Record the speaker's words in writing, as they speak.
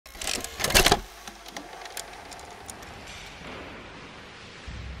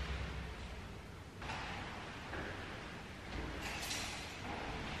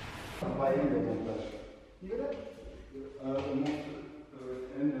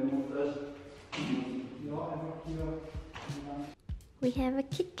We have a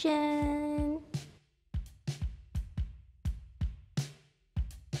kitchen.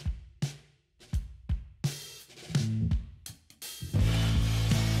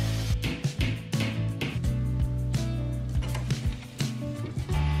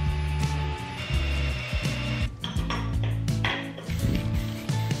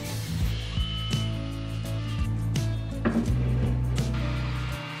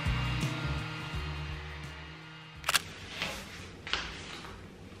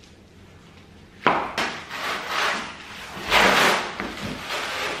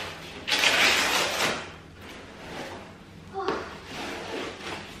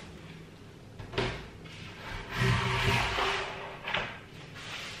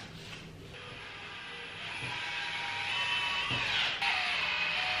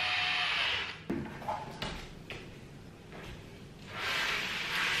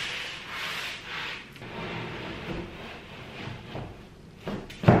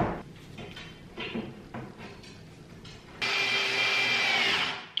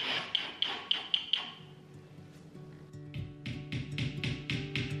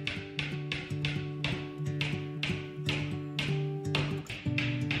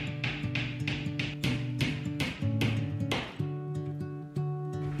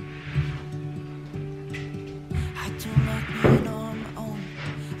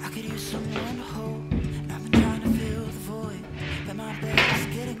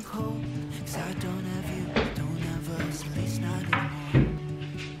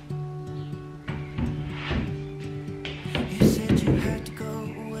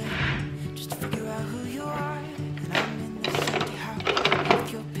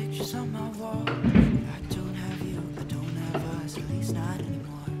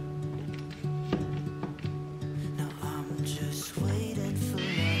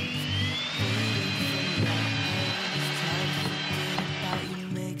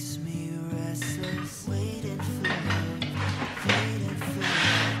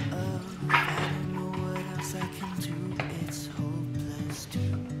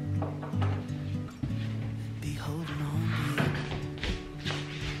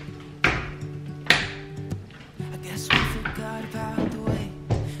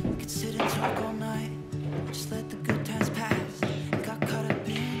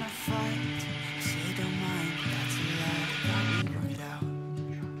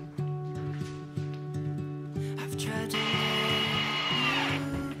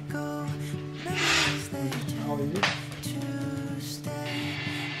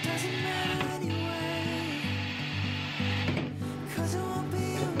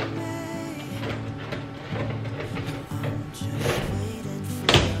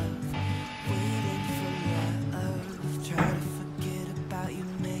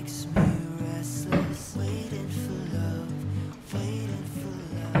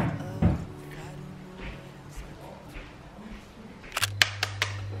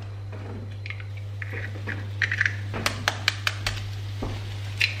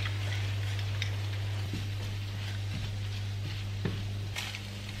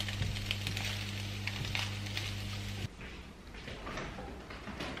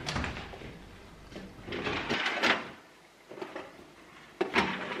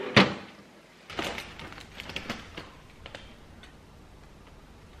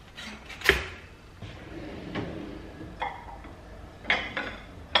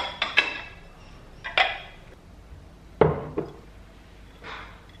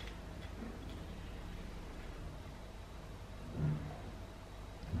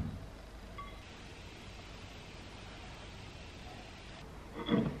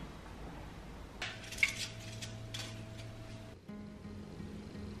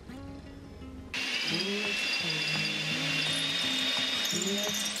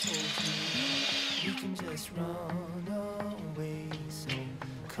 You can just run away, so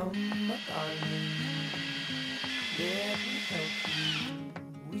come on me. Let me help you.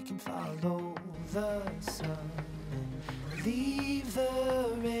 We can follow the sun and leave the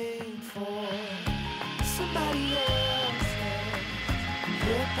rain for somebody else. And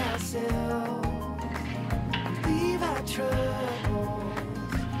help ourselves. Leave our troubles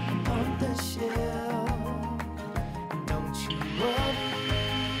on the shelf. Don't you worry.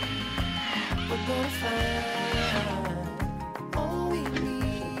 We're gonna find all we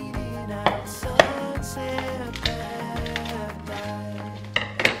need in our sunset paradise.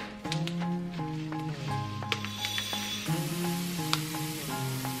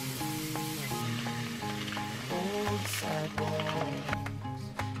 Old sidewalks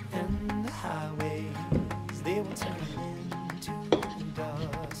and the highways, they will turn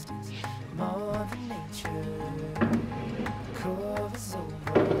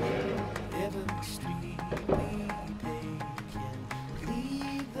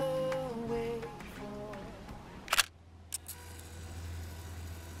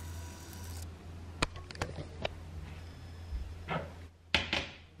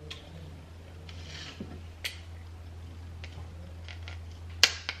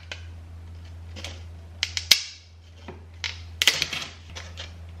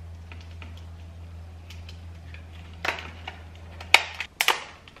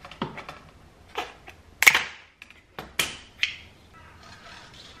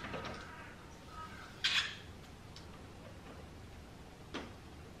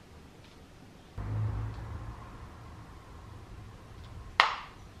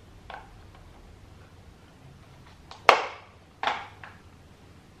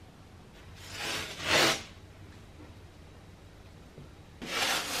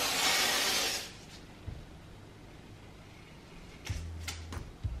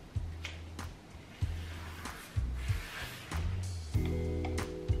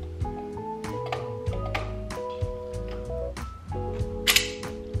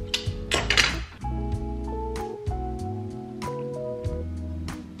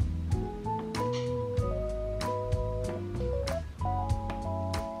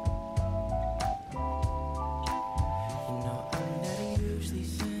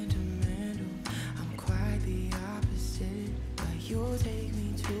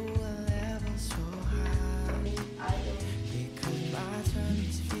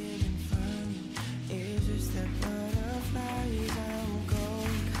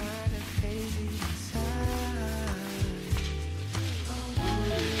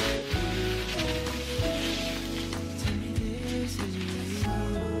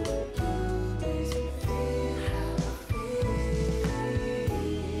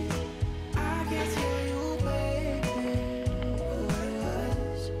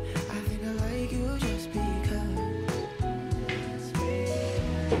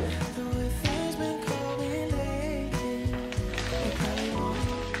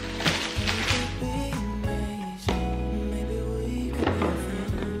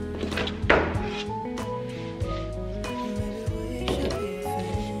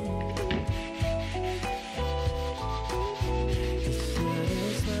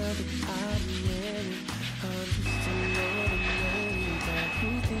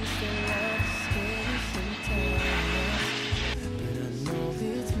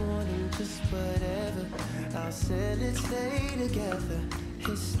stay together.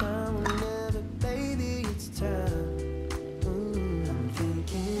 It's time whenever, baby, it's time. I'm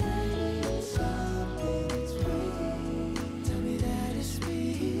thinking something's real. Tell me that it's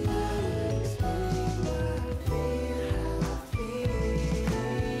real. Explain how I feel.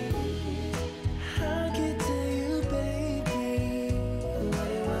 I can't tell you, baby, what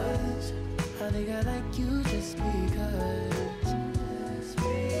it was. I think I like you just because.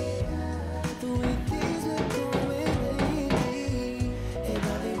 The way things are going lately, it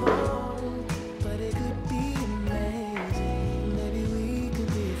might be wrong, but it could be amazing. Maybe we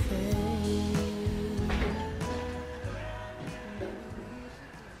could be a thing.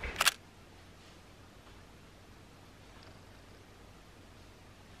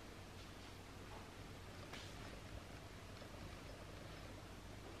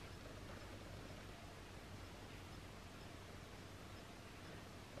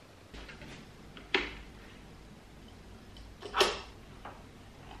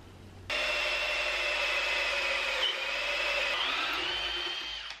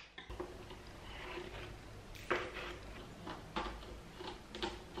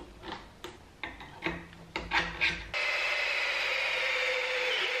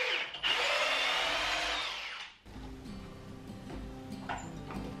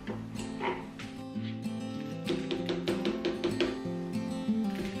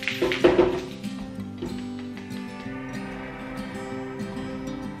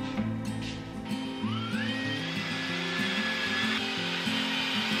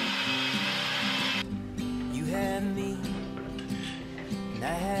 You have me, and I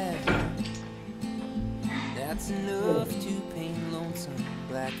have you. That's enough to paint lonesome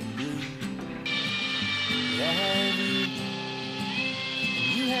black and blue. I have you, and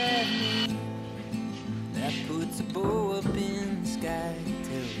you have me. That puts a bow up in the sky,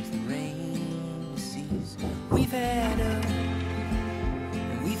 tells the rain to cease. We've had up,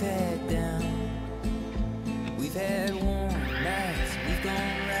 and we've had down. We've had warm nights, we've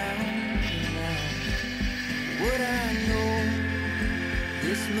gone round and round. What I know,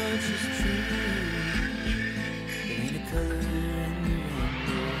 this much is true. There ain't a color in the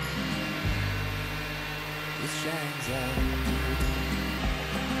rainbow that shines out.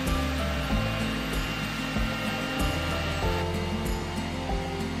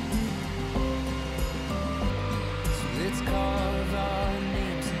 So let's carve our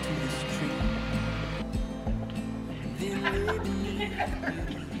names into this tree, and then lay beneath the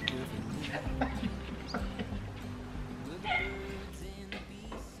beauty of a leaf. Will the birds and the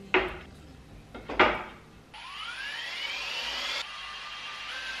bees sing?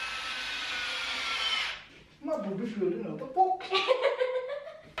 Man borde fylla den upp på.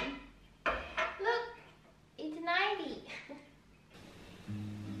 Look, it's 90.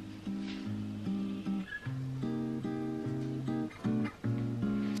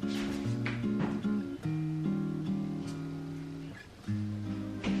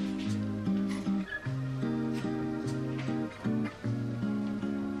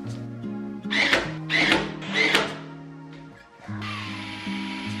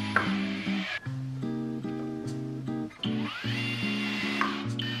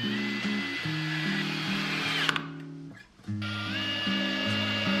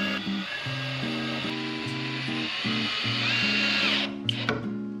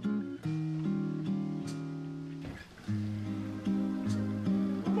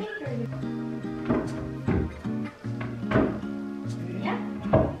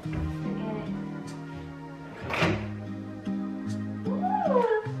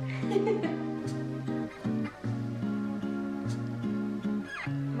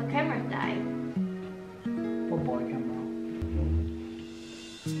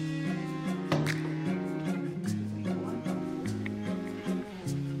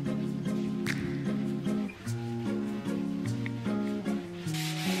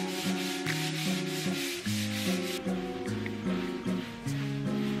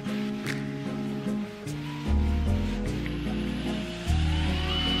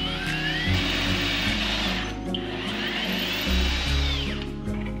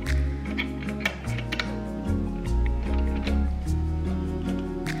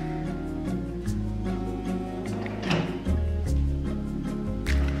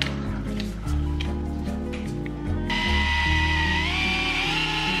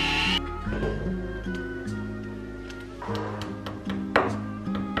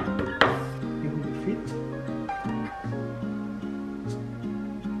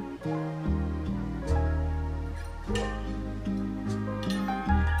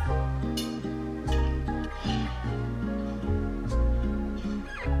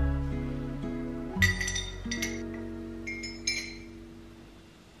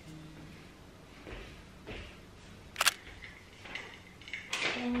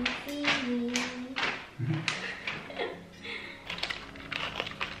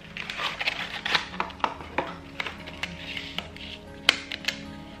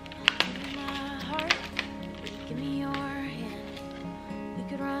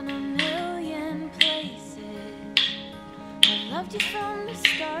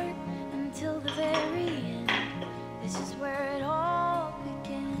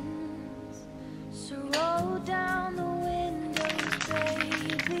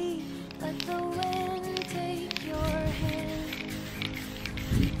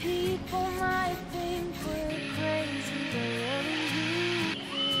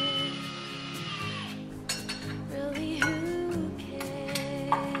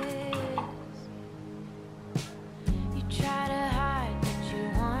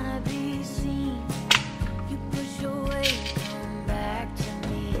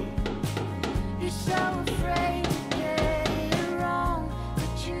 so